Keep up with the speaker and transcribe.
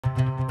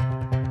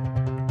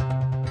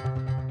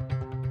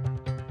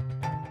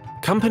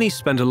Companies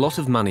spend a lot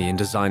of money in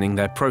designing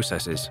their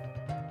processes.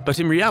 But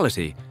in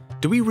reality,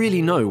 do we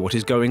really know what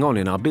is going on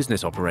in our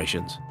business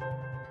operations?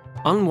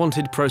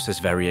 Unwanted process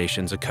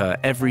variations occur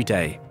every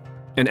day,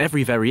 and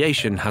every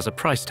variation has a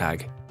price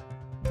tag.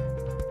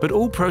 But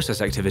all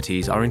process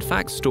activities are in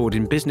fact stored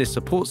in business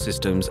support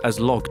systems as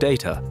log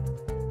data.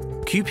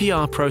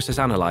 QPR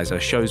ProcessAnalyzer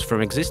shows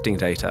from existing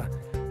data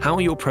how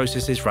your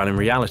processes run in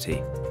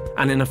reality,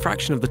 and in a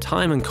fraction of the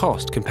time and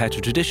cost compared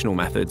to traditional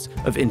methods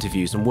of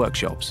interviews and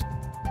workshops.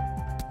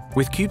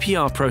 With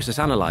QPR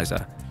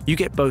ProcessAnalyzer, you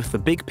get both the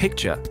big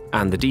picture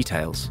and the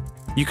details.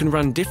 You can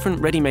run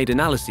different ready-made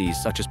analyses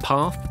such as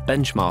path,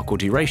 benchmark, or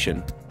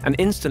duration, and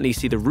instantly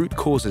see the root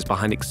causes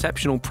behind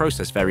exceptional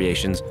process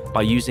variations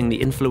by using the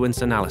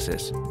influence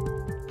analysis.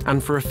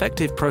 And for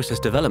effective process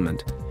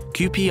development,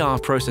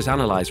 QPR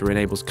ProcessAnalyzer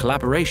enables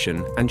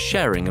collaboration and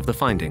sharing of the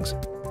findings.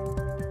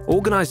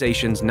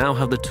 Organizations now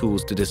have the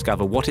tools to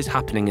discover what is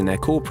happening in their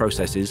core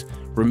processes,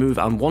 remove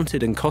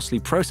unwanted and costly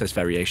process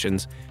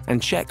variations,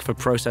 and check for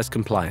process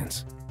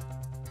compliance.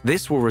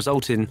 This will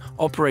result in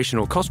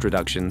operational cost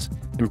reductions,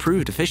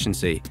 improved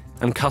efficiency,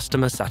 and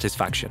customer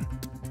satisfaction.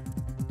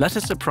 Let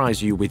us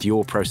surprise you with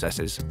your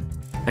processes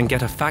and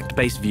get a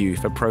fact-based view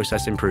for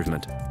process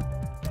improvement.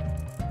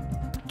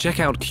 Check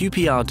out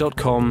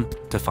qpr.com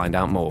to find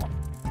out more.